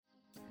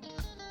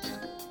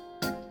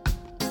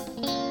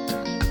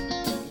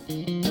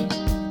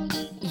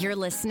You're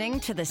listening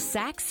to the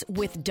Sex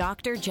with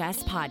Dr.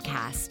 Jess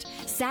podcast.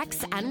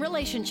 Sex and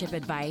relationship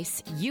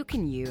advice you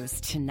can use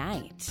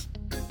tonight.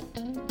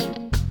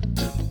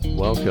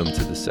 Welcome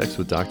to the Sex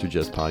with Dr.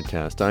 Jess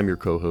podcast. I'm your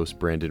co-host,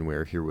 Brandon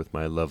Ware, here with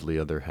my lovely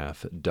other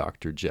half,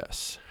 Dr.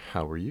 Jess.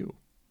 How are you?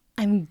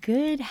 I'm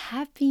good.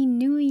 Happy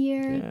New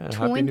Year, Yeah,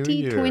 Happy New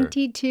Year.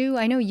 2022.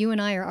 I know you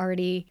and I are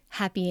already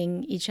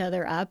happying each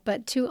other up,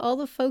 but to all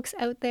the folks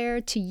out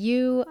there, to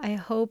you, I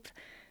hope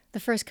the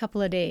first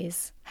couple of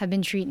days have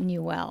been treating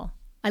you well.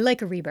 I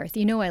like a rebirth.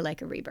 You know I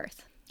like a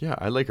rebirth. Yeah,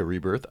 I like a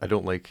rebirth. I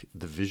don't like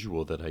the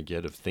visual that I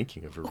get of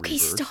thinking of a rebirth. Okay,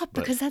 stop,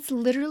 because that's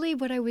literally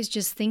what I was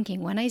just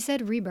thinking. When I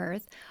said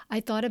rebirth,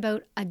 I thought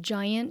about a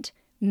giant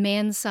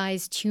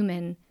man-sized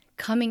human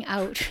coming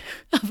out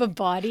of a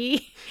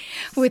body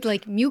with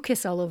like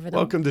mucus all over them.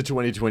 Welcome to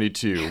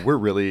 2022. We're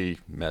really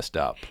messed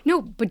up.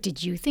 No, but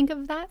did you think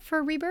of that for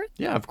a rebirth?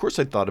 Yeah, of course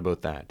I thought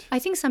about that. I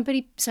think some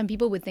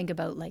people would think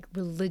about like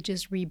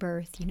religious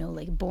rebirth, you know,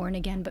 like born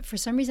again. But for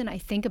some reason, I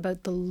think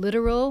about the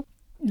literal,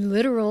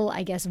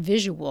 I guess,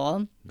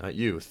 visual. Not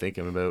you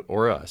thinking about,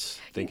 or us,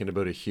 thinking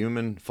about a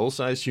human,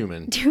 full-size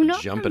human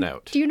jumping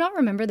out. Do you not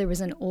remember there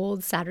was an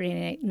old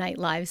Saturday Night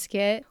Live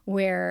skit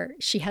where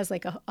she has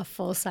like a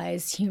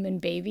full-size human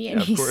baby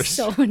and he's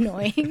so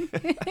annoying?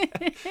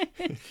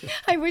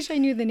 I wish I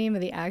knew the name of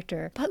the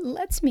actor. But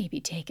let's maybe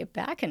take it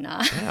back a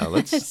notch. Yeah,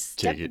 let's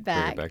bring it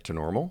back to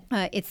normal.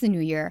 It's the new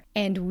year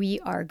and we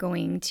are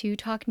going to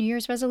talk New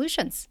Year's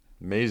resolutions.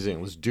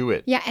 Amazing. Let's do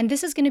it. Yeah, and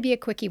this is going to be a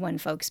quickie one,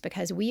 folks,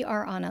 because we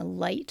are on a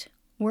light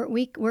work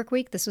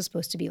week. This was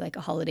supposed to be like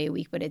a holiday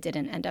week, but it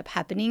didn't end up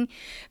happening.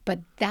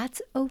 But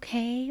that's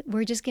okay.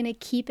 We're just going to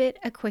keep it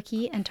a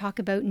quickie and talk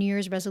about New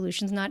Year's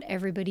resolutions. Not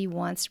everybody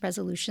wants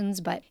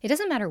resolutions, but it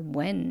doesn't matter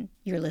when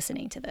you're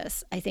listening to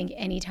this. I think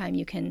anytime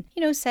you can,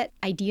 set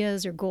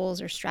ideas or goals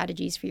or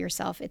strategies for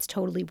yourself, it's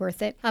totally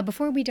worth it.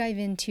 Before we dive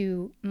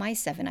into my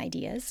 7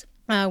 ideas,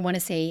 I want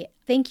to say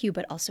thank you,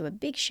 but also a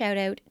big shout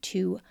out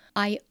to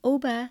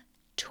Ioba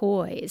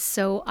Toys.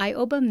 So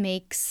Ioba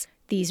makes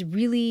these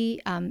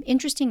really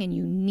interesting and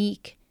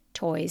unique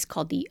toys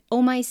called the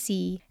Oh My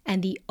C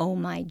and the Oh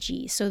My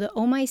G. So the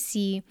Oh My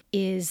C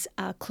is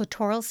a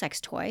clitoral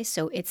sex toy.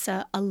 So it's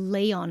a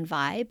lay-on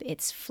vibe.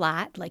 It's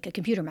flat like a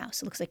computer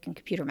mouse. It looks like a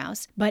computer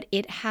mouse, but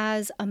it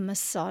has a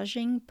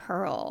massaging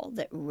pearl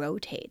that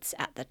rotates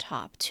at the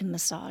top to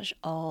massage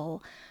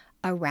all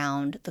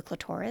around the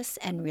clitoris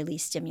and really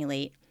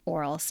stimulate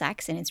oral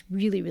sex, and it's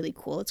really, really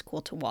cool. It's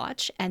cool to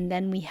watch. And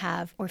then we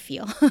have, or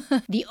feel,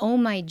 the Oh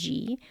My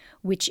G,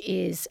 which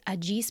is a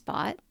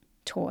G-spot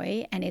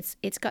toy, and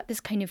it's got this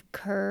kind of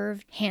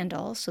curved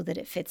handle so that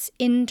it fits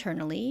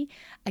internally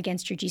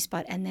against your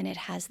G-spot, and then it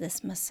has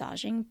this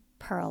massaging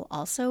pearl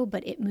also,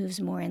 but it moves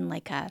more in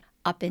like a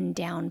up and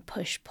down,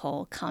 push,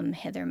 pull, come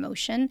hither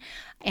motion.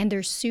 And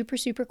they're super,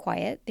 super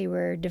quiet. They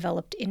were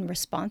developed in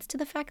response to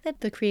the fact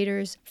that the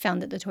creators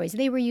found that the toys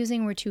they were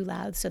using were too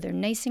loud. So they're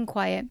nice and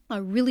quiet,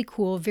 really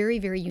cool, very,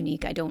 very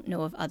unique. I don't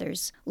know of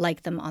others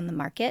like them on the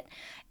market.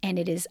 And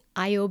it is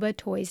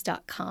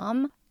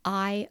iobatoys.com,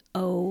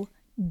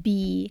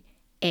 IOBA,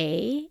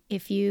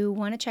 if you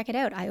want to check it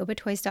out,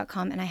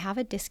 iobatoys.com, and I have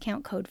a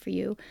discount code for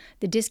you.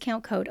 The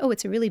discount code,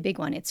 it's a really big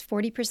one. It's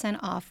 40%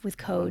 off with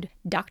code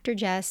Dr.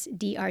 Jess,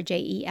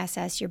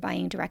 DRJESS. You're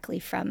buying directly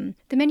from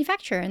the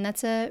manufacturer, and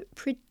that's a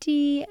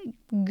pretty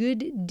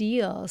good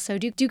deal. So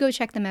do go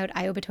check them out,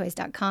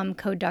 iobatoys.com,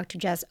 code Dr.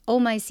 Jess, Oh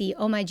My C,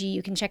 Oh My G.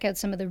 You can check out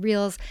some of the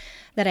reels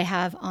that I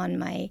have on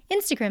my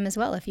Instagram as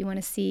well if you want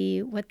to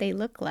see what they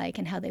look like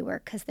and how they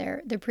work, because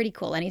they're pretty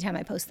cool. Anytime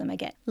I post them, I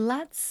get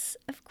lots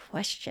of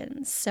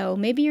questions. So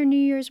maybe your New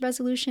Year's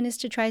resolution is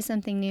to try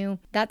something new.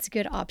 That's a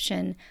good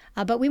option.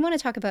 But we want to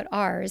talk about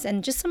ours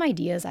and just some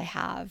ideas I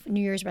have. New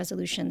Year's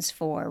resolutions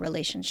for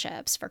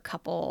relationships, for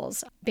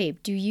couples. Babe,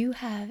 do you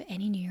have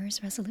any New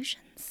Year's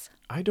resolutions?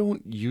 I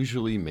don't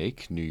usually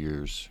make New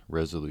Year's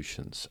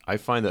resolutions. I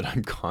find that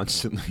I'm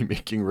constantly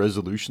making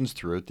resolutions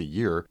throughout the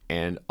year.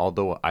 And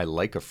although I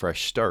like a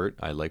fresh start,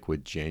 I like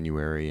with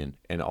January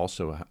and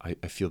also I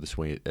feel this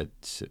way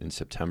in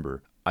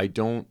September.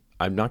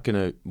 I'm not going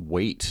to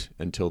wait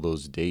until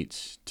those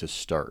dates to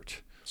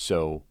start.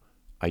 So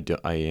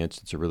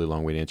it's a really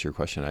long way to answer your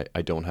question.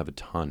 I don't have a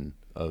ton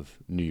of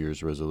New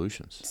Year's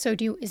resolutions. So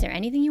is there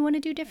anything you want to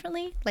do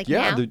differently? Like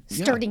now?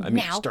 Starting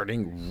now?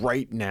 Starting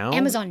right now?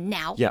 Amazon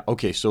now? Yeah,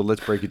 okay, so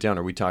let's break it down.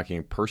 Are we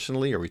talking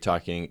personally? Are we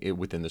talking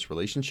within this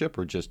relationship,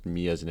 or just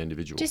me as an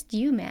individual? Just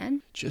you,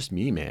 man. Just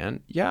me,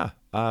 man. Yeah,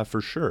 for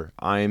sure.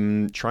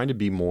 I'm trying to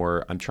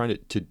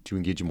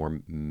engage in more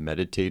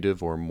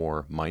meditative or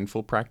more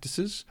mindful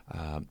practices,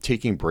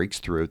 taking breaks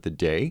throughout the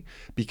day,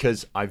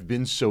 because I've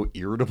been so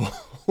irritable.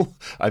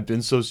 I've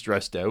been so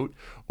stressed out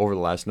over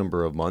the last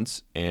number of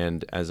months.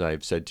 And as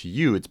I've said to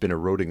you, it's been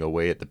eroding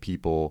away at the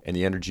people and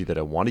the energy that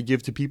I want to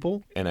give to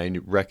people. And I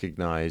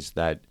recognize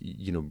that,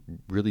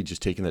 really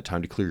just taking that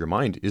time to clear your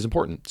mind is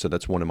important. So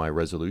that's one of my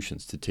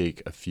resolutions, to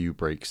take a few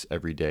breaks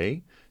every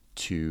day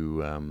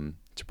to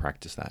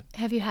practice that.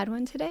 Have you had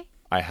one today?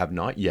 I have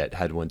not yet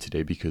had one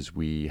today because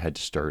we had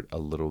to start a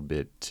little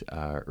bit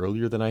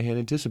earlier than I had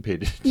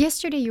anticipated.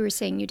 Yesterday you were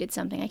saying you did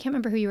something. I can't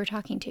remember who you were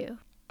talking to.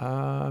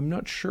 I'm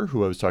not sure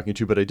who I was talking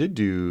to, but I did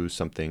do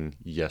something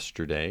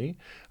yesterday.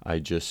 I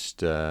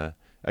just,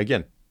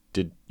 again,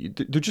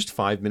 they're just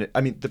 5 minutes.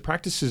 I mean, the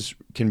practices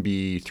can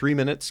be 3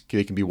 minutes,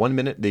 they can be 1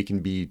 minute, they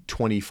can be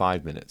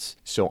 25 minutes.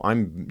 So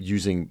I'm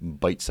using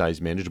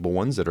bite-sized manageable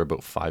ones that are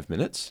about 5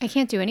 minutes. I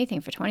can't do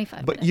anything for 25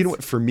 minutes. But you know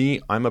what? For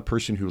me, I'm a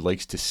person who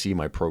likes to see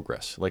my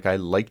progress. Like I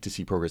like to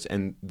see progress.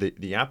 And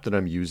the app that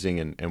I'm using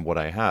and what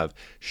I have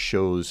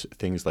shows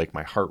things like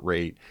my heart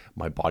rate,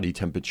 my body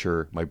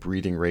temperature, my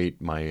breathing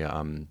rate, my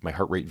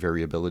heart rate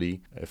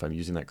variability, if I'm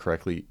using that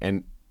correctly.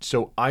 And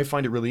so I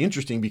find it really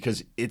interesting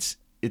because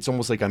it's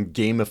almost like I'm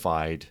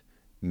gamified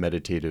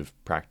meditative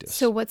practice.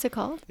 So what's it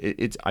called?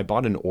 I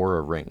bought an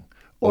Oura ring.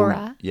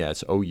 Oura? Yeah,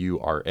 it's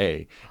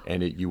Oura,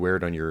 and you wear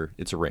it on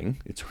it's a ring.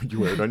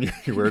 You wear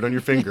it on your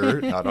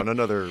finger, not on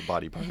another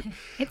body part.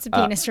 It's a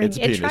penis ring. It's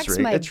a it penis tracks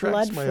ring. my It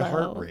tracks blood my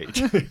flow. heart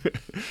rate.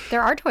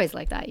 There are toys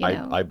like that, you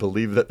know. I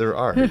believe that there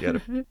are.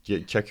 You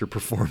gotta check your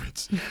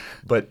performance.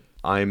 But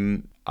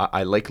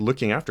I like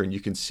looking after, and you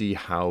can see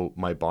how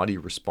my body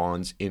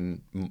responds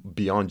in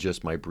beyond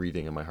just my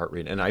breathing and my heart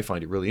rate. And I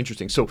find it really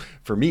interesting. So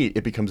for me,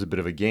 it becomes a bit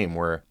of a game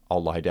where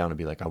I'll lie down and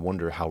be like, I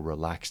wonder how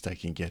relaxed I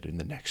can get in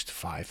the next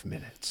 5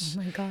 minutes.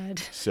 Oh my God.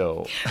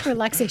 So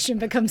relaxation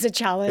becomes a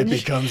challenge.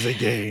 it becomes a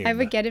game. I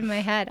would get in my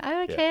head.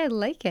 Oh, okay, I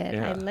like it.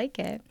 Yeah. I like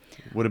it.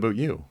 What about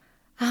you?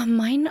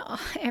 Mine,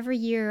 every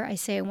year I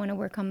say I want to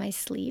work on my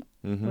sleep,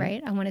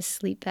 right? I want to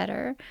sleep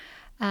better.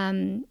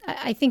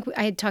 I think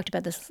I had talked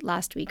about this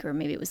last week, or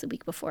maybe it was the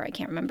week before. I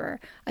can't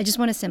remember. I just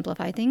want to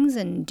simplify things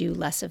and do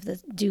less of the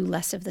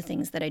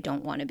things that I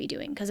don't want to be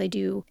doing, because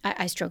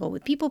I struggle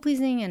with people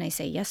pleasing, and I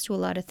say yes to a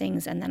lot of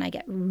things, and then I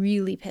get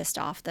really pissed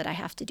off that I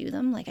have to do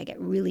them. Like I get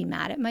really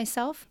mad at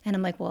myself, and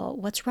I'm like, well,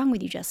 what's wrong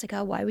with you,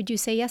 Jessica? Why would you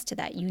say yes to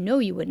that? You know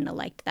you wouldn't have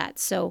liked that.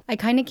 So I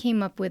kind of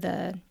came up with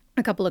a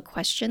couple of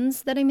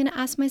questions that I'm going to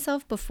ask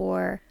myself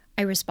before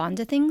I respond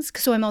to things.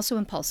 So I'm also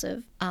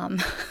impulsive.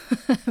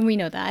 We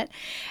know that.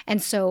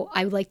 And so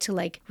I like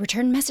to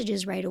return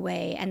messages right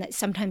away. And that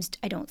sometimes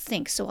I don't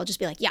think. So I'll just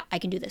be like, yeah, I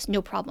can do this.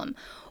 No problem.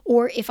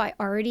 Or if I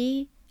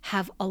already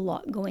have a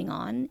lot going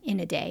on in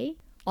a day,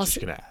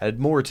 Just going to add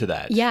more to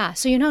that. Yeah.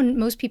 So,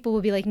 most people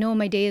will be like, no,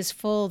 my day is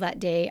full that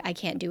day. I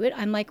can't do it.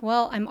 I'm like,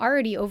 well, I'm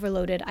already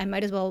overloaded. I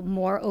might as well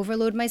more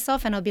overload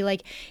myself. And I'll be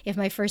like, if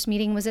my first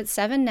meeting was at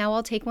 7, now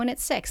I'll take one at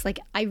 6. Like,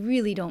 I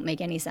really don't make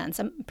any sense.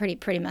 I'm a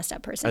pretty messed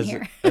up person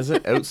here. As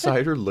an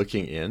outsider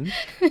looking in,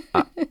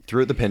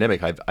 throughout the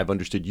pandemic, I've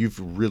understood you've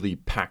really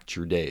packed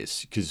your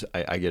days, because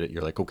I get it.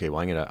 You're like, okay,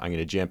 well, I'm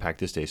gonna jam pack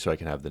this day so I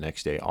can have the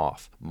next day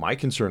off. My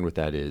concern with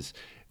that is,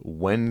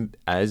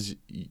 as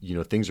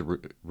things are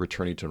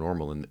returning to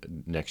normal in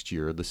next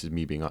year, this is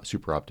me being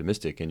super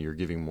optimistic, and you're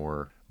giving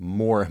more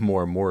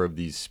of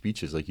these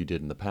speeches like you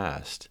did in the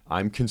past,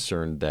 I'm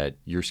concerned that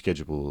your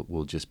schedule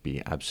will just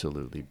be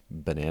absolutely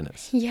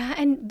bananas. Yeah,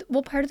 and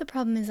part of the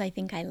problem is I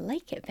think I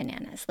like it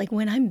bananas. Like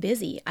when I'm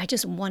busy, I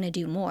just want to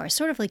do more.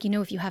 Sort of like,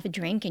 if you have a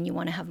drink and you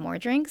want to have more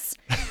drinks.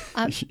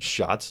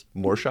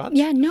 More shots?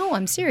 Yeah, no,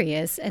 I'm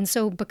serious. And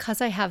so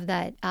because I have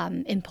that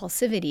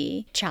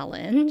impulsivity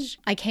challenge,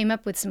 I came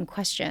up with some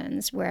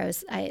questions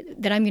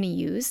that I'm going to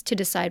use to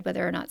decide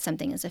whether or not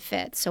something is a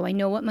fit. So I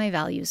know what my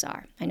values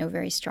are. I know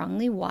very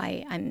strongly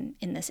why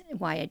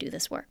I do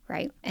this work,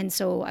 right? And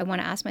so I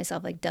want to ask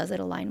myself, does it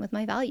align with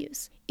my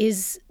values?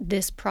 Is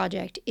this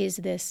project, is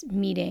this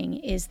meeting,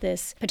 is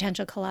this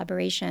potential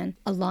collaboration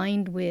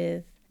aligned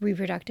with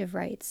reproductive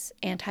rights,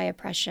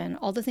 anti-oppression,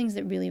 all the things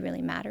that really,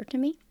 really matter to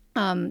me?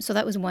 So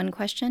that was one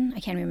question.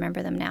 I can't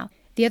remember them now.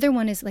 The other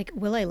one is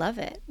will I love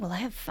it? Will I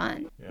have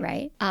fun? Yeah.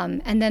 Right?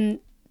 And then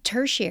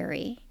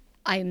tertiary,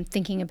 I'm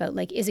thinking about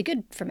is it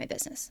good for my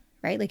business?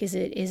 Right? Is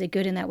it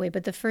good in that way?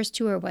 But the first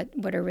two are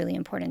what are really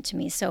important to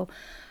me. So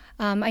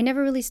I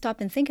never really stop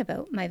and think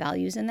about my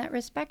values in that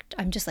respect.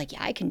 I'm just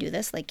yeah, I can do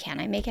this. Can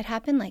I make it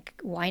happen?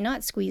 Why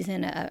not squeeze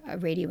in a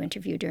radio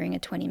interview during a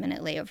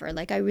 20-minute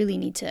layover? I really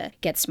need to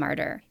get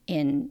smarter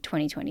in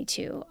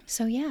 2022.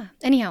 So yeah.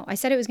 Anyhow, I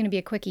said it was going to be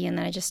a quickie, and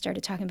then I just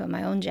started talking about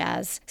my own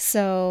jazz.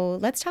 So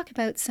let's talk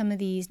about some of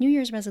these New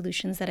Year's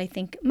resolutions that I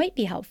think might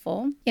be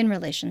helpful in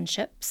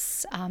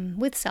relationships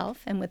with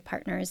self and with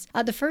partners.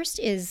 The first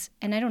is,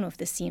 and I don't know if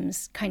this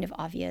seems kind of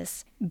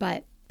obvious,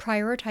 but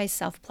prioritize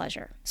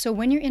self-pleasure. So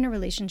when you're in a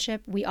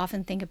relationship, we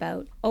often think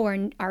about, our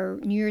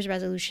New Year's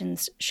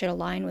resolutions should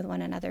align with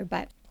one another.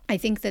 But I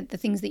think that the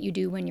things that you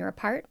do when you're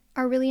apart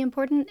are really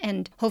important,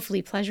 and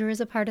hopefully pleasure is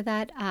a part of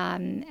that.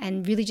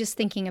 And really just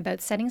thinking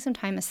about setting some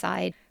time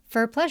aside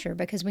for pleasure,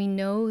 because we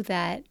know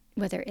that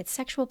whether it's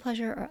sexual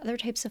pleasure or other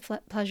types of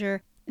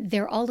pleasure,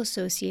 they're all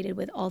associated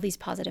with all these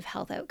positive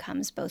health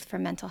outcomes, both for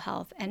mental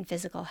health and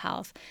physical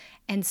health.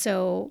 And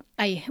so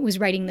I was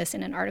writing this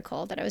in an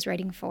article that I was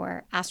writing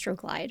for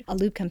Astroglide, a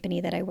lube company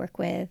that I work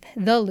with,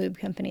 and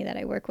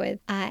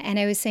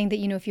I was saying that,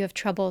 if you have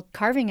trouble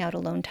carving out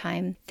alone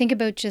time, think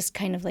about just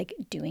kind of like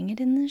doing it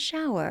in the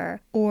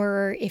shower.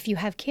 Or if you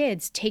have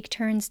kids, take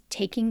turns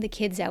taking the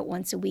kids out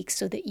once a week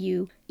so that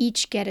you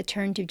each get a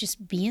turn to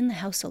just be in the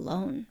house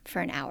alone for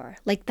an hour.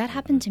 Like that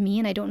happened to me,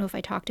 and I don't know if I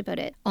talked about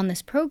it on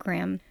this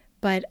program,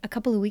 but a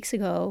couple of weeks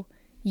ago,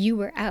 you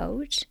were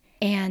out,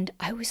 and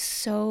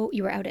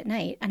you were out at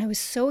night, and I was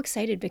so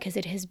excited because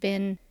it has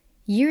been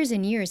years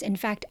and years. In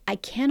fact, I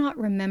cannot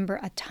remember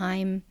a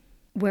time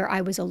where I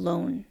was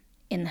alone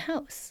in the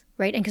house,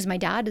 right? And because my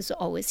dad is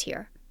always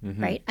here,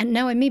 right? And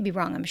now I may be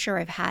wrong. I'm sure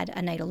I've had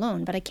a night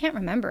alone, but I can't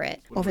remember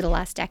it over the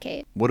last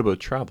decade. What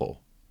about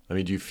travel? I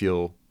mean, you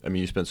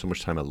spend so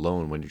much time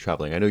alone when you're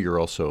traveling. I know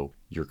you're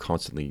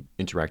constantly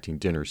interacting,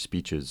 dinner,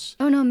 speeches.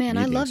 Oh no, man,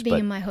 meetings, I love being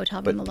in my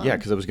hotel room alone. Yeah,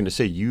 because I was going to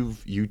say, you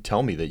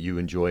tell me that you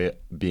enjoy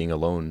being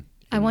alone.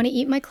 I want to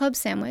eat my club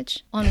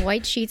sandwich on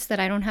white sheets that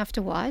I don't have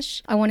to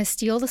wash. I want to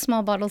steal the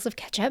small bottles of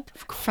ketchup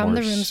from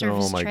the room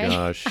service tray. Oh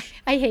my gosh.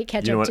 I hate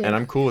ketchup You know what? too. And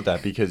I'm cool with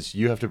that because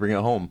you have to bring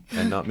it home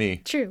and not me.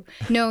 True.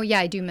 No,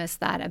 yeah, I do miss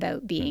that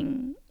about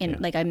being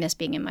I miss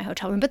being in my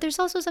hotel room. But there's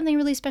also something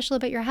really special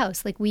about your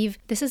house. Like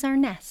this is our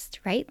nest,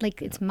 right?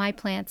 Like it's my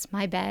plants,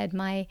 my bed,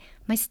 my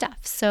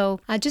stuff.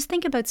 So just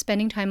think about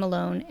spending time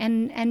alone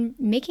and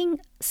making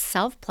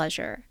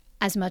self-pleasure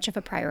as much of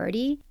a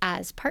priority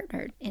as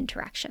partnered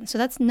interaction. So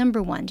that's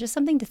number one, just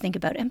something to think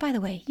about. And by the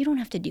way, you don't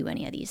have to do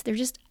any of these. They're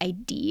just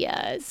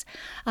ideas.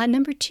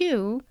 Number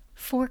two,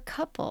 for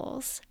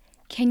couples,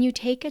 can you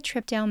take a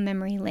trip down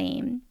memory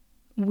lane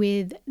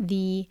with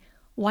the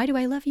Why Do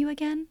I Love You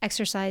Again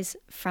exercise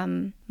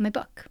from my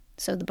book?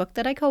 So the book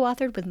that I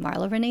co-authored with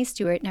Marla Renee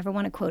Stewart, never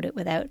want to quote it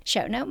without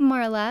shouting out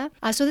Marla.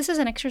 So this is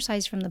an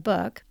exercise from the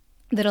book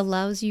that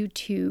allows you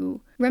to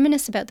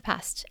reminisce about the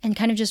past and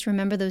kind of just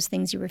remember those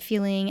things you were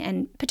feeling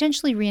and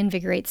potentially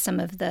reinvigorate some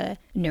of the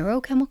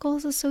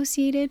neurochemicals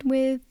associated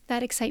with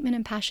that excitement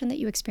and passion that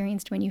you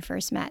experienced when you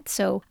first met.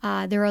 So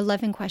there are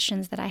 11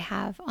 questions that I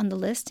have on the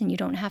list, and you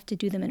don't have to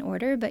do them in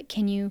order, but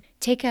can you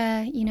take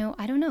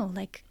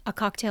like a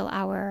cocktail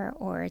hour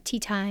or a tea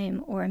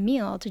time or a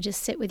meal to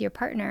just sit with your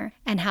partner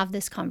and have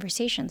this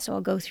conversation? So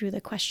I'll go through the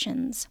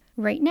questions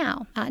right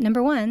now.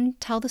 Number one,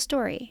 tell the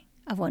story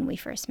of when we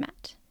first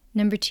met.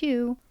 Number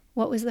two,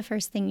 what was the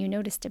first thing you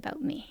noticed about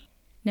me?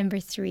 Number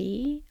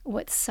three,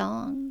 what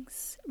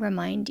songs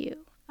remind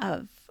you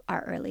of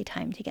our early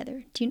time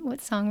together? Do you know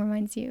what song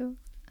reminds you?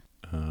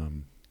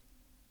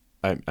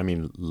 I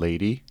mean,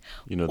 Lady.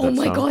 You know that song?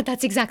 Oh my God,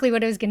 that's exactly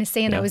what I was going to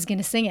say, and I was going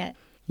to sing it.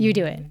 You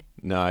do it.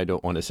 No, I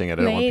don't want to sing it. I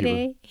don't want people.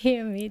 Lady,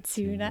 hear me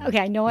tonight. Okay,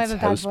 I know I have a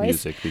bad voice. House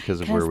music because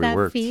of where we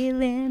worked. That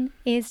feeling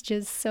is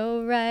just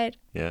so right.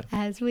 Yeah.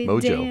 As we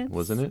Mojo, dance,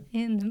 wasn't it?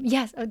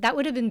 Yes, that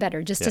would have been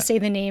better just to say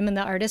the name and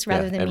the artist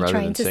rather than me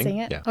trying to sing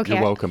it. Yeah. Okay.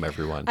 You're welcome,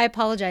 everyone. I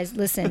apologize.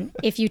 Listen,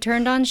 if you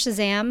turned on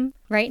Shazam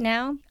right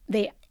now,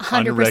 they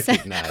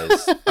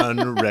 100%.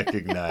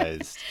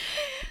 Unrecognized.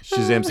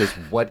 Shazam says,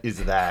 "What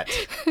is that?"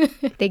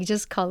 They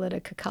just call it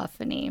a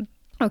cacophony.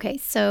 Okay,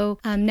 so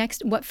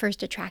next, what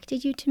first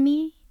attracted you to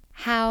me?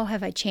 How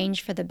have I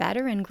changed for the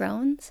better and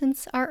grown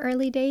since our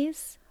early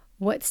days?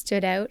 What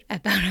stood out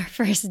about our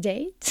first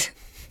date?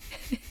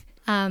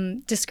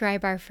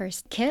 Describe our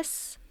first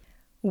kiss.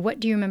 What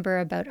do you remember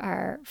about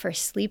our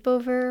first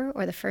sleepover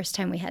or the first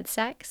time we had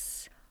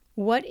sex?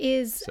 What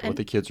is that what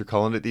the kids are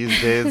calling it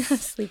these days?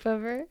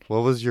 Sleepover.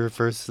 What was your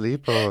first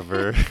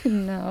sleepover?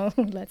 No,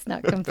 let's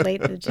not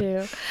conflate the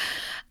two.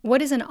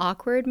 What is an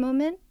awkward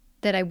moment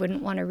that I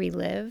wouldn't want to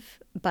relive,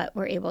 but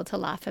we're able to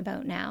laugh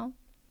about now?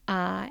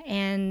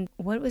 And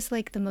what was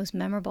like the most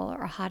memorable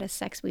or hottest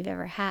sex we've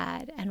ever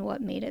had, and what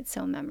made it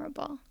so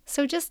memorable?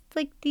 So just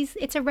like these,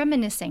 it's a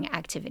reminiscing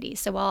activity.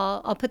 So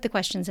I'll put the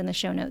questions in the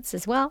show notes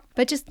as well.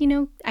 But just,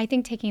 I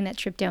think taking that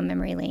trip down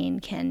memory lane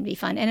can be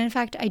fun. And in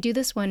fact, I do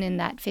this one in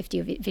that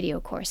 50 video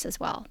course as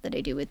well that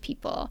I do with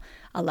people,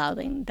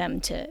 allowing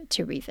them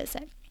to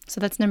revisit.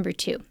 So that's number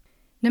two.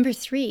 Number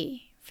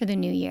three for the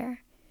new year,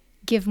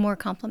 give more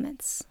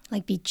compliments.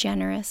 Like be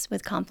generous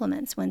with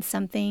compliments when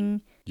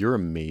something... You're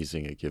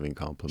amazing at giving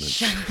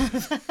compliments.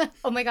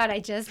 Oh my God, I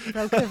just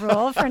broke the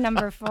rule for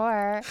number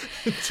 4.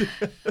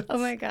 Oh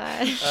my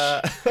gosh.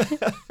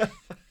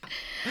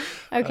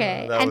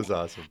 Okay. That was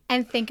awesome.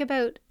 And think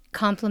about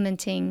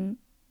complimenting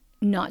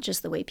not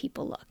just the way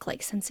people look,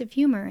 like sense of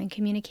humor and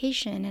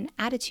communication and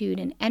attitude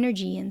and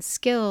energy and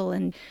skill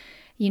and,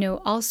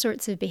 all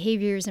sorts of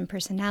behaviors and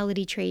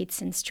personality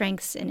traits and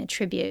strengths and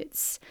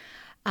attributes.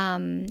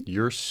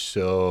 You're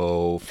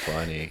so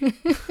funny.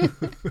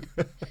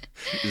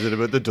 Is it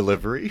about the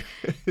delivery?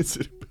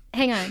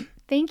 Hang on.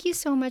 Thank you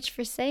so much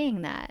for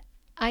saying that.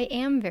 I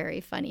am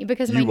very funny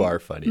because you are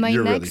funny.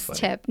 You're really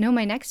funny.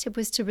 My next tip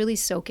was to really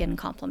soak in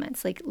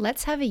compliments. Like,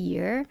 let's have a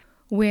year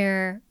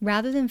where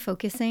rather than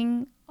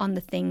focusing on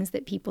the things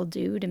that people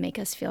do to make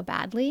us feel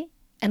badly,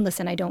 and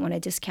listen, I don't want to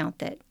discount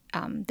that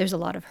there's a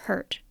lot of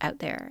hurt out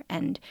there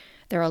and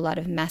there are a lot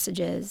of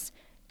messages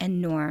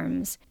and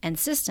norms and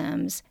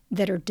systems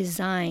that are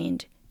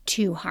designed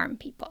to harm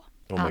people.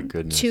 Oh my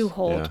goodness. To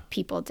hold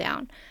people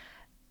down.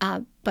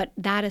 But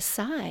that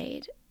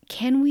aside,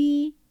 can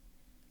we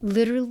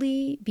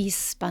literally be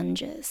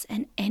sponges?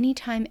 And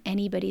anytime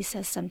anybody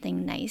says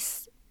something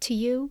nice to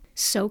you,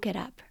 soak it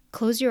up.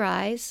 Close your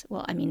eyes.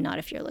 Well, I mean, not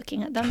if you're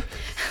looking at them.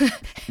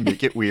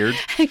 Make it weird.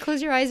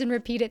 Close your eyes and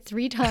repeat it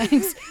 3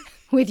 times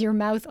with your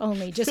mouth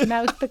only. Just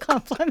mouth the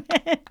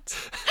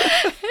compliment.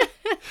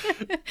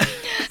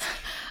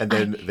 And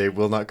then they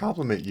will not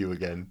compliment you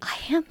again. I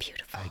am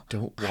beautiful. I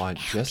don't want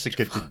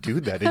Jessica to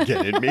do that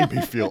again. It made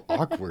me feel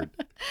awkward.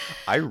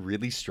 I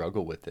really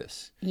struggle with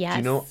this. Yes. Do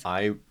you know,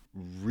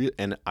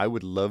 and I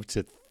would love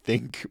to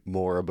think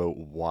more about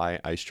why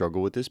I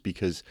struggle with this,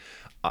 because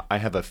I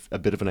have a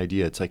bit of an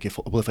idea. It's like, if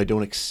I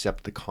don't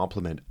accept the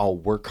compliment, I'll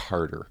work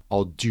harder.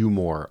 I'll do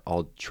more.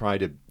 I'll try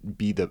to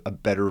be a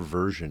better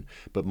version.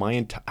 But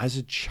as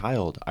a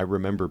child, I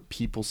remember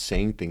people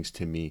saying things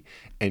to me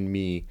and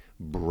me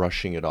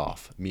brushing it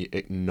off, me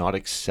not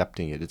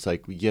accepting it. It's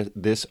like, yeah,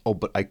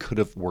 but I could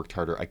have worked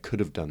harder. I could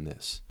have done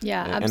this.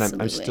 Yeah, and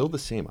absolutely. I'm still the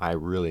same. I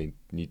really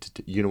need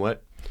to, you know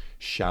what?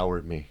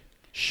 Shower me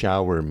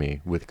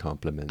with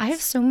compliments. I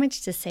have so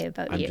much to say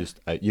about you.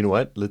 You know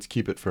what? Let's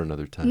keep it for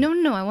another time.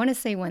 No. I want to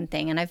say one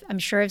thing, and I'm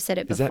sure I've said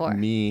it before. Is that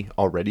me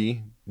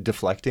already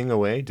deflecting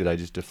away? Did I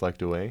just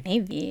deflect away?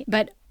 Maybe.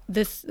 But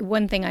this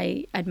one thing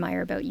I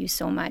admire about you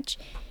so much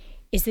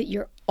is that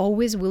you're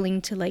always willing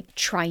to like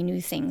try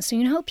new things. So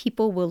you know how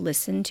people will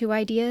listen to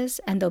ideas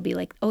and they'll be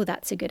like, oh,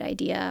 that's a good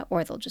idea.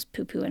 Or they'll just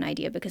poo-poo an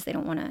idea because they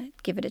don't want to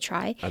give it a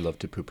try. I love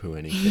to poo-poo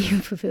anything.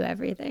 You poo-poo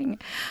everything.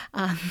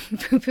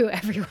 Poo-poo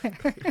everywhere.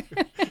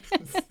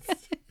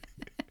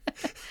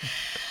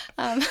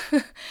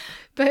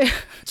 But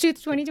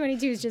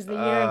 2022 is just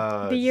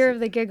the year of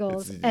the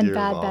giggles and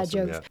bad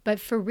jokes. Yeah. But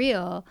for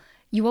real,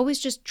 you always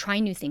just try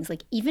new things.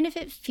 Like even if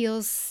it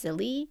feels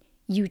silly,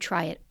 you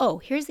try it. Oh,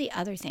 here's the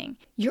other thing.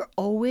 You're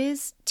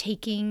always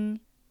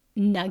taking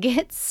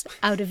nuggets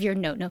out of your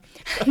no.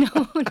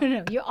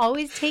 You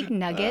always take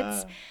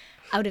nuggets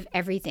out of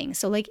everything.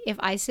 So like if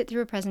I sit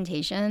through a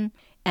presentation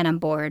and I'm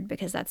bored,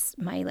 because that's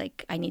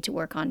I need to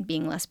work on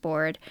being less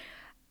bored,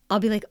 I'll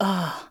be like,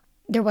 oh,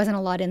 there wasn't a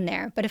lot in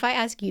there. But if I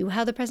ask you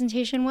how the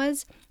presentation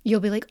was, you'll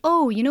be like,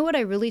 oh, you know what I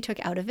really took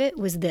out of it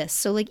was this.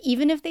 So like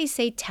even if they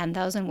say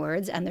 10,000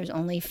 words and there's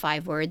only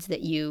 5 words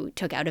that you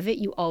took out of it,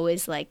 you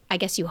always I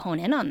guess you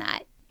hone in on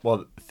that.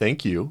 Well,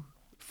 thank you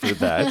for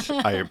that.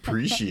 I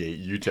appreciate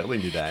you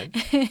telling me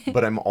that.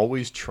 But I'm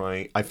always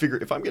trying. I figure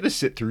if I'm going to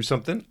sit through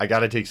something, I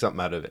got to take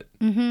something out of it.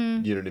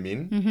 Mm-hmm. You know what I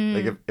mean? Mm-hmm.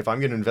 Like if I'm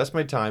going to invest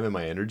my time and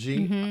my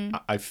energy,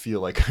 I feel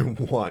like I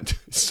want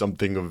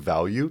something of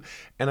value,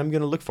 and I'm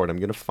going to look for it. I'm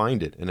going to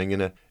find it,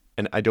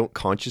 and I don't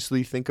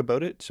consciously think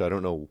about it, so I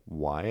don't know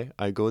why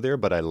I go there,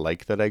 but I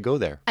like that I go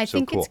there. I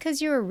think it's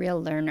because you're a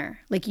real learner.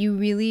 Like you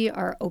really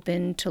are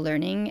open to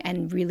learning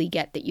and really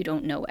get that you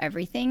don't know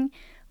everything.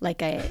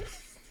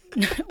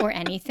 Or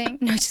anything.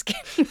 No, just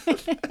kidding.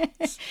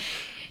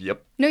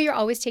 Yep. No, you're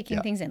always taking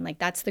things in. Like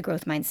that's the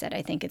growth mindset.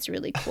 I think it's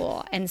really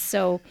cool. And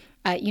so,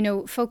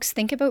 folks,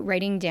 think about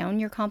writing down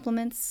your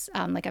compliments.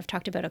 Like I've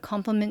talked about a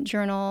compliment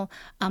journal,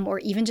 or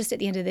even just at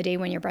the end of the day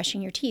when you're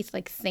brushing your teeth.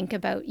 Like think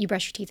about, you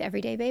brush your teeth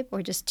every day, babe,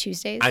 or just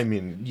Tuesdays? I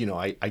mean,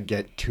 I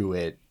get to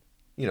it.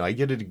 I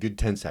get it a good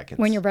 10 seconds.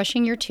 When you're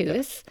brushing your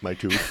tooth. My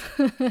tooth.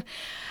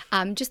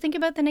 Just think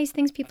about the nice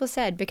things people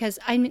said, because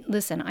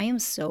listen, I am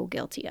so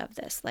guilty of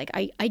this. Like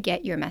I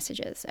get your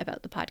messages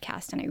about the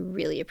podcast and I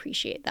really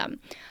appreciate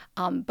them.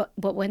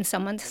 But when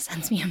someone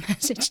sends me a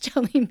message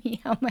telling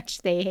me how much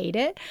they hate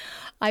it,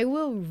 I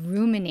will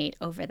ruminate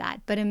over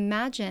that. But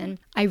imagine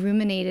I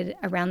ruminated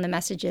around the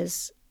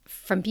messages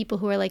from people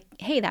who are like,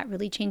 hey, that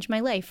really changed my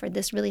life, or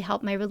this really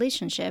helped my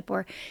relationship,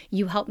 or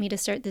you helped me to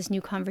start this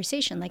new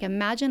conversation. Like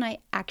imagine I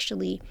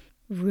actually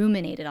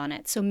ruminated on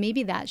it. So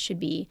maybe that should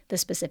be the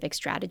specific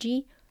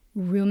strategy.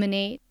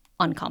 Ruminate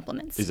on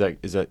compliments. Is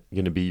that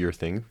going to be your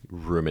thing?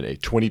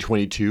 Ruminate.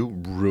 2022,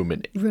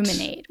 ruminate.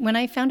 Ruminate. When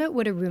I found out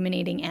what a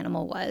ruminating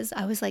animal was,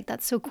 I was like,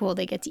 that's so cool.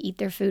 They get to eat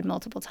their food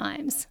multiple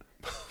times.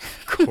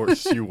 Of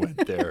course you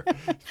went there.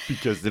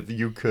 Because if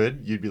you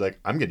could, you'd be like,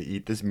 I'm going to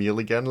eat this meal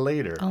again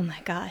later. Oh my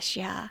gosh,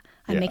 yeah.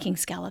 I'm making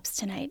scallops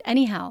tonight.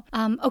 Anyhow,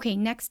 okay,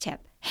 next tip.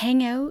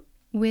 Hang out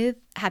with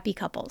happy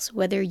couples,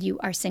 whether you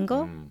are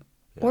single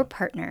or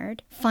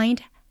partnered.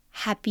 Find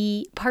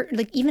happy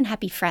even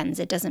happy friends,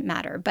 it doesn't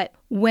matter. But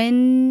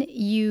when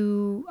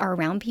you are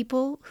around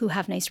people who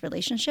have nice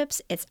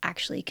relationships, it's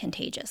actually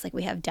contagious. Like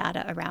we have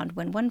data around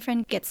when one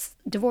friend gets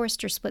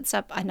divorced or splits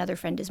up, another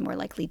friend is more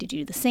likely to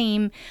do the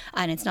same.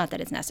 And it's not that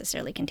it's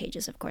necessarily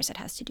contagious. Of course, it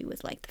has to do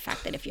with like the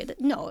fact that if you're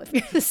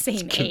the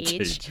same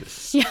age,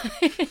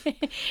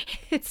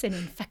 it's an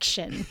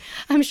infection.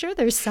 I'm sure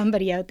there's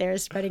somebody out there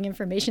spreading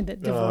information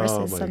that divorce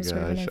is some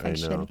sort of an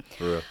infection.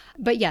 I know.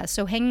 But yeah,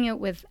 so hanging out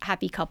with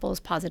happy couples,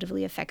 positive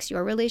positively affects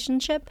your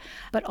relationship.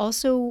 But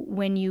also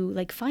when you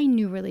like find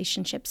new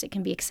relationships, it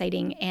can be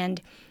exciting.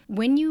 And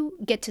when you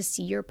get to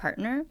see your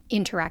partner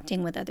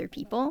interacting with other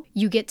people,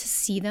 you get to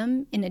see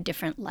them in a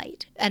different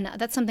light. And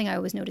that's something I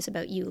always notice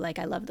about you. Like,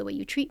 I love the way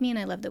you treat me and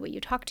I love the way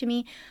you talk to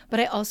me, but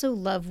I also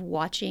love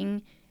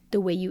watching the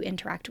way you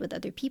interact with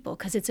other people,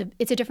 because it's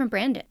a different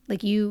brand.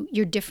 Like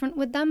you're different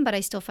with them, but I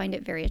still find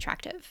it very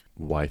attractive.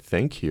 Why,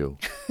 thank you.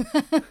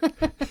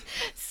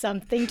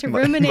 Something to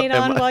ruminate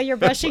on while you're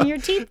brushing your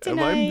teeth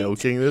tonight. Am I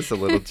milking this a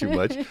little too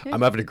much?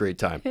 I'm having a great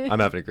time.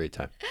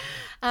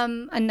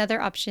 Another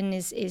option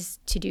is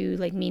to do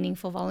like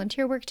meaningful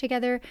volunteer work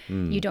together.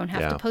 You don't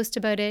have to post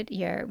about it.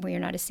 We're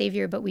not a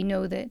savior, but we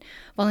know that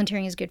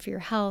volunteering is good for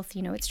your health.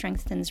 You know, it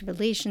strengthens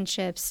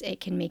relationships.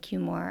 It can make you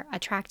more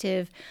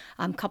attractive.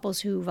 Couples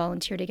who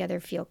volunteer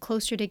together feel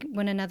closer to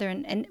one another.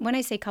 And when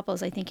I say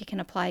couples, I think it can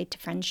apply to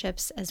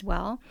friendships as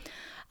well.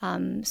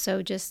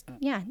 So just,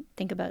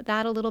 think about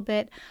that a little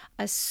bit.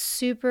 A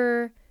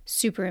super,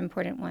 super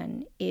important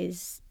one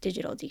is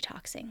digital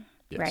detoxing.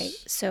 Yes. Right.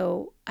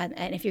 So,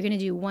 and if you're going to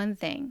do one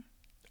thing,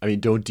 I mean,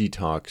 don't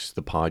detox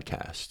the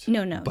podcast.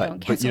 No,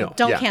 don't cancel.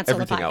 Don't cancel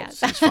the podcast. Everything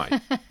else is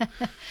fine.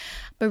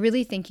 But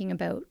really thinking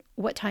about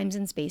what times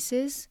and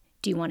spaces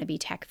do you want to be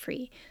tech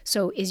free?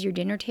 So, is your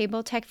dinner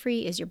table tech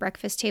free? Is your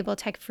breakfast table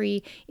tech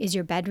free? Is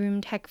your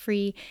bedroom tech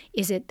free?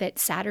 Is it that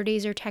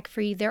Saturdays are tech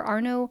free? There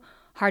are no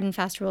hard and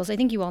fast rules. I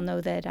think you all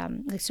know that.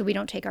 So we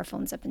don't take our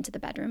phones up into the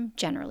bedroom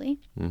generally.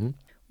 Mm-hmm.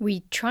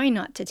 We try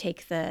not to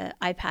take the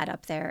iPad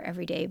up there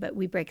every day, but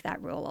we break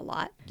that rule a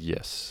lot.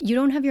 Yes. You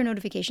don't have your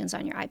notifications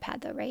on your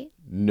iPad though, right?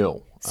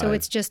 No. So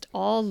it's just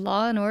all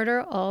Law and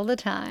Order all the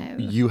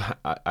time. You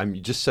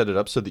just set it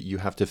up so that you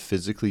have to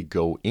physically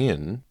go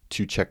in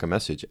to check a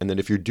message. And then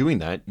if you're doing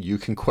that, you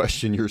can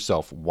question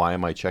yourself, why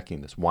am I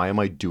checking this? Why am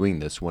I doing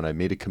this when I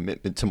made a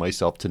commitment to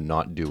myself to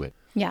not do it?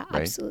 Yeah,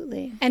 right?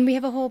 Absolutely. And we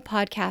have a whole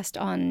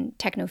podcast on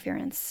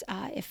technoference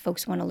if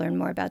folks want to learn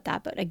more about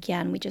that. But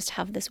again, we just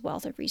have this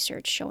wealth of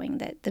research showing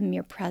that the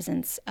mere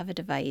presence of a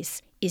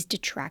device is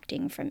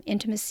detracting from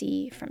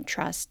intimacy, from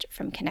trust,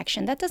 from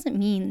connection. That doesn't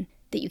mean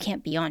that you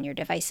can't be on your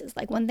devices.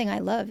 Like one thing I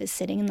love is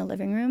sitting in the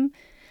living room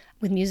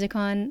with music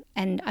on,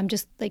 and I'm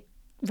just like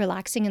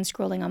relaxing and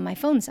scrolling on my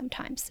phone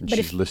sometimes. And but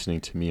she's listening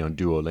to me on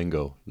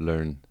Duolingo,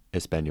 learn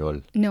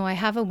Espanol. No, I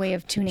have a way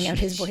of tuning out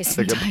his voice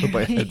entirely. I put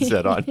my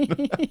headset on.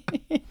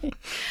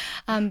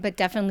 But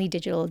definitely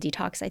digital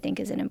detox, I think,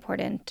 is an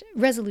important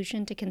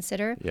resolution to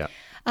consider. Yeah.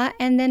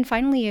 And then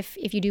finally, if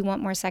you do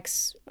want more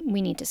sex,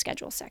 we need to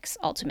schedule sex,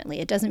 ultimately.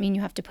 It doesn't mean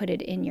you have to put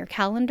it in your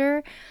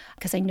calendar,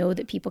 because I know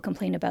that people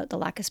complain about the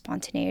lack of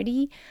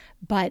spontaneity.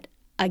 But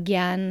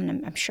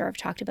again, I'm sure I've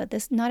talked about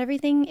this, not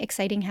everything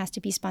exciting has to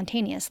be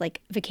spontaneous.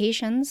 Like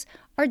vacations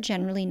are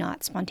generally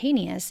not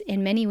spontaneous.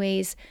 In many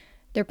ways,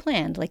 they're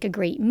planned. Like a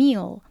great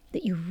meal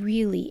that you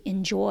really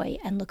enjoy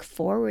and look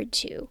forward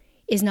to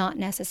is not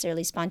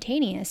necessarily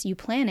spontaneous. You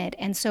plan it.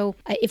 And so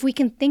if we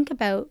can think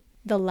about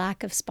the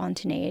lack of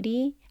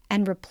spontaneity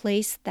and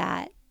replace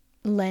that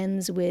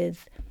lens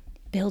with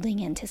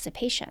building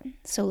anticipation.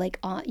 So like,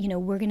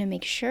 we're going to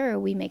make sure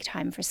we make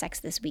time for sex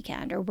this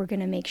weekend, or we're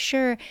going to make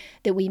sure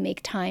that we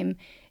make time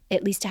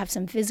at least to have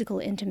some physical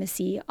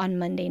intimacy on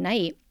Monday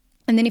night.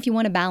 And then if you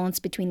want to balance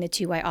between the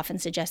two, I often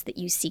suggest that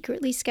you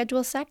secretly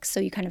schedule sex. So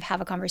you kind of have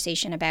a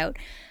conversation about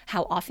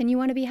how often you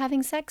want to be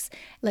having sex.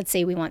 Let's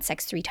say we want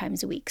sex 3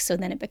 times a week. So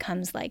then it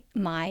becomes like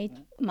my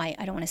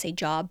I don't want to say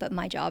job, but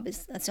my job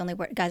that's the only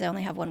word. Guys, I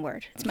only have one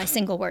word. It's my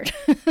single word.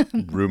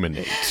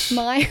 Ruminate.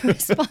 My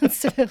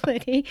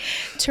responsibility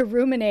to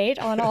ruminate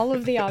on all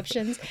of the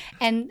options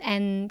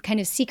and kind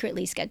of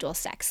secretly schedule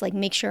sex. Like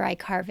make sure I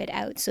carve it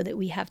out so that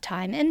we have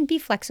time, and be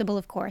flexible,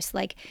 of course.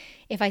 Like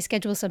if I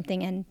schedule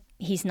something and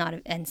he's not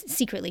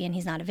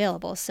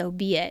available, so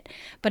be it.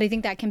 But I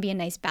think that can be a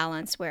nice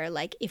balance where,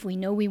 like, if we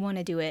know we want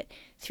to do it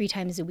 3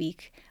 times a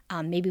week,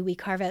 maybe we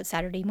carve out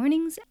Saturday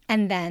mornings,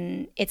 and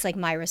then it's like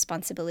my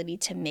responsibility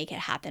to make it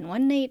happen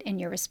one night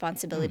and your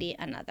responsibility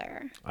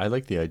another. I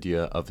like the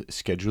idea of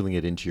scheduling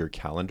it into your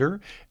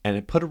calendar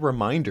and put a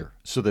reminder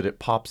so that it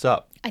pops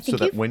up. I think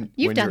so that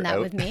you've done that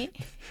with me.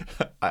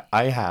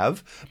 I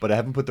have, but I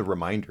haven't put the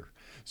reminder.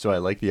 So I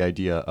like the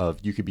idea of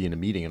you could be in a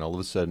meeting and all of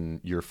a sudden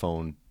your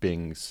phone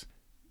bings,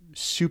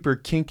 super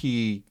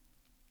kinky,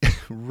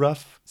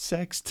 rough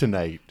sex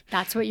tonight.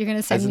 That's what you're going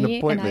to send me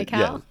in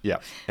iCal? Yeah.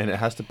 And it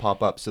has to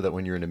pop up so that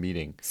when you're in a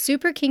meeting.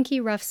 Super kinky,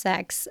 rough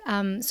sex.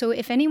 So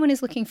if anyone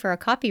is looking for a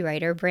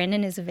copywriter,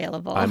 Brandon is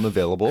available. I'm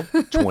available.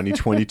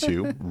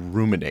 2022.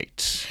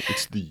 Ruminate.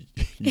 It's the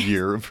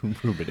year of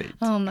ruminate.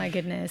 Oh my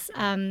goodness.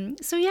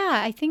 So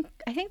yeah, I think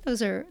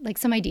those are like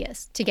some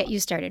ideas to get you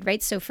started,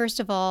 right? So first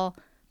of all,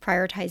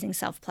 prioritizing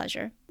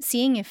self-pleasure,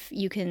 seeing if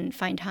you can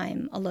find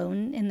time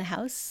alone in the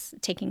house,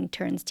 taking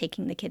turns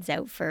taking the kids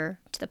out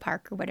to the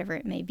park or whatever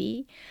it may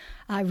be,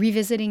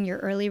 revisiting your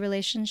early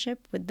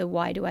relationship with the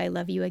Why Do I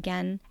Love You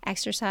Again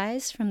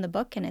exercise from the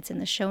book, and it's in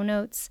the show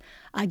notes,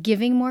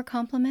 giving more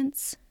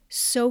compliments,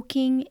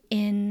 soaking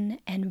in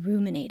and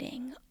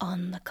ruminating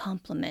on the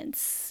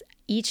compliments.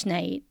 each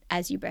night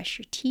as you brush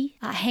your teeth,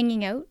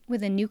 hanging out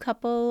with a new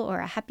couple or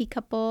a happy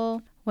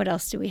couple. What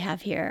else do we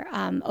have here?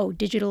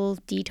 Digital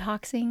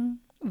detoxing,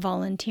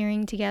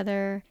 volunteering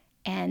together,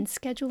 and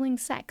scheduling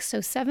sex.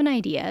 So 7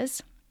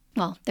 ideas.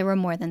 Well, there were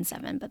more than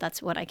 7, but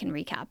that's what I can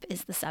recap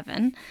is the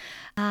 7.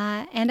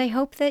 And I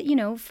hope that,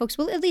 folks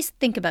will at least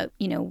think about,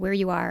 where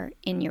you are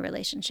in your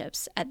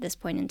relationships at this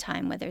point in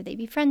time, whether they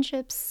be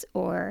friendships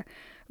or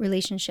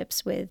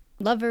relationships with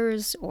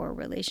lovers or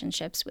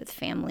relationships with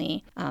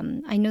family.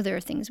 I know there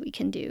are things we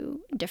can do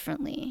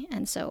differently.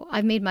 And so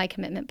I've made my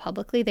commitment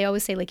publicly. They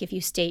always say, like, if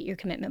you state your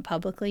commitment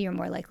publicly, you're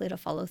more likely to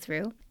follow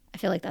through. I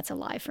feel like that's a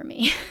lie for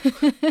me,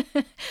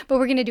 but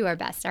we're going to do our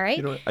best. All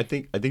right. I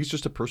think it's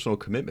just a personal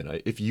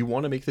commitment. If you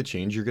want to make the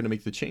change, you're going to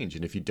make the change.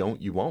 And if you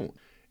don't, you won't.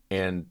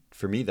 And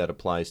for me, that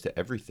applies to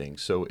everything.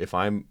 So if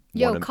I'm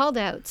called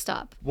out,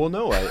 stop. Well,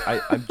 no,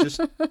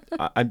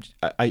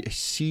 I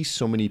see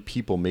so many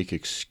people make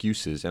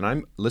excuses,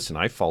 and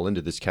I fall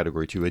into this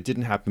category too. It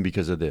didn't happen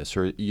because of this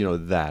or,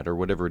 that or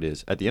whatever it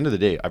is. At the end of the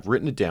day, I've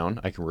written it down.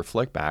 I can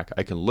reflect back.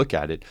 I can look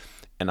at it,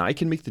 and I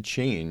can make the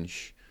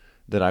change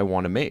that I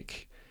want to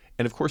make.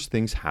 And of course,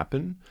 things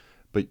happen,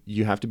 but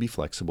you have to be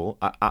flexible.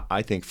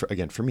 I think,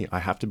 for me, I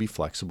have to be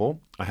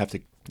flexible. I have to,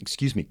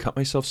 cut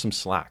myself some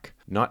slack.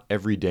 Not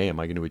every day am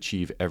I going to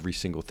achieve every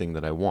single thing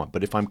that I want.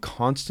 But if I'm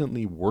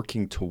constantly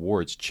working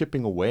towards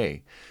chipping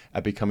away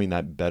at becoming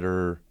that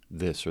better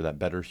this or that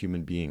better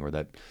human being or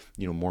that,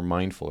 more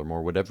mindful or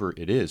more whatever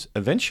it is,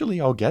 eventually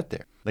I'll get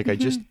there. Like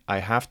I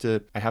have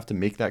to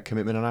make that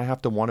commitment, and I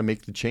have to want to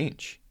make the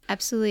change.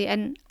 Absolutely.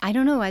 And I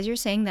don't know, as you're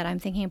saying that, I'm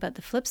thinking about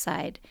the flip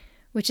side,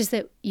 which is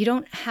that you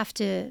don't have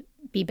to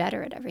be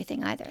better at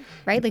everything either,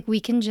 right? Like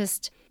we can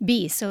just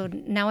be. So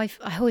now I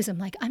always am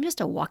like, I'm just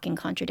a walking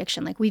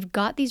contradiction. Like we've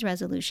got these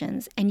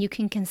resolutions and you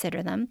can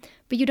consider them,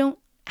 but you don't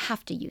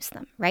have to use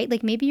them, right?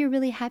 Like maybe you're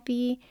really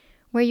happy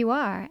where you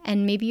are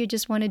and maybe you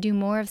just want to do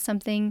more of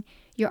something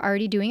you're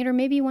already doing it, or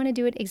maybe you want to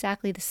do it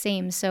exactly the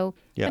same. So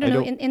I don't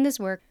know, in this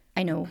work,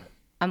 I know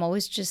I'm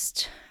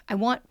always I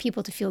want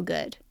people to feel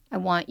good. I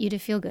want you to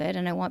feel good,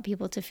 and I want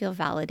people to feel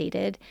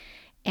validated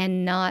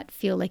and not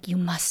feel like you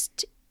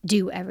must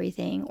do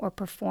everything or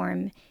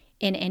perform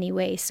in any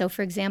way. So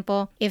for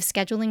example, if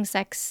scheduling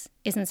sex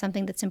isn't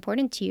something that's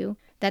important to you,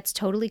 that's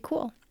totally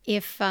cool.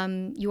 If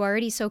you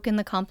already soak in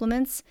the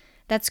compliments,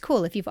 that's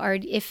cool.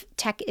 If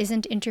tech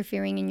isn't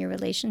interfering in your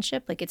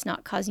relationship, like it's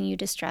not causing you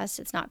distress,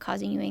 it's not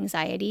causing you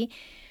anxiety,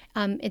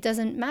 it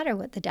doesn't matter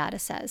what the data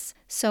says.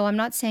 So I'm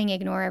not saying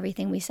ignore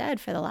everything we said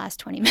for the last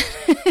 20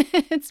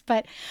 minutes,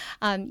 but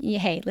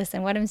hey,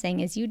 listen, what I'm saying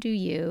is you do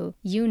you.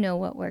 You know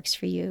what works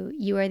for you.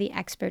 You are the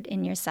expert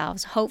in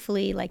yourselves.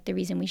 Hopefully, like the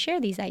reason we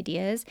share these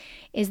ideas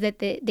is that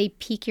they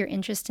pique your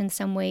interest in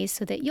some ways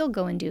so that you'll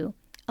go and do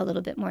a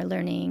little bit more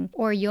learning,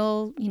 or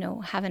you'll,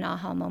 have an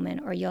aha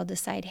moment, or you'll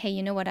decide, hey,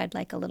 you know what I'd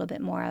like a little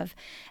bit more of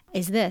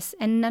is this.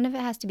 And none of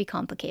it has to be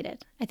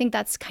complicated. I think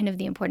that's kind of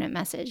the important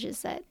message,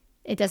 is that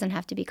it doesn't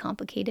have to be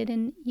complicated,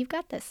 and you've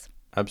got this.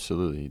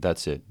 Absolutely.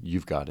 That's it.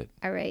 You've got it.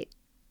 All right,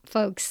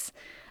 folks.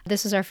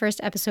 This was our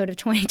first episode of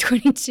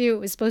 2022. It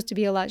was supposed to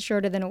be a lot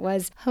shorter than it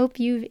was. Hope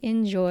you've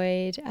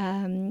enjoyed.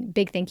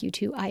 Big thank you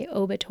to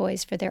Ioba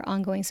Toys for their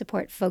ongoing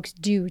support. Folks,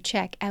 do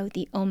check out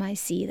the Oh My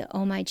See, the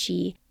Oh My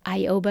Chi,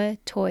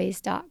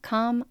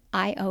 iobatoys.com,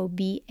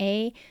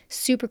 IOBA.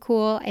 Super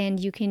cool. And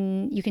you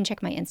can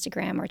check my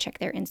Instagram or check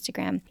their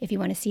Instagram if you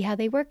want to see how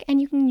they work.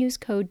 And you can use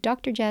code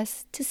Dr.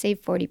 Jess to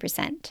save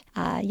 40%.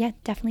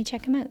 Definitely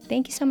check them out.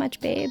 Thank you so much,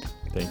 babe.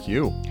 Thank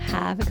you.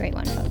 Have a great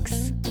one,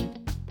 folks.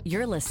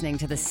 You're listening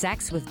to the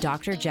Sex with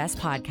Dr. Jess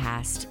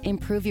podcast.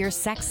 Improve your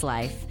sex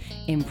life.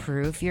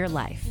 Improve your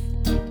life.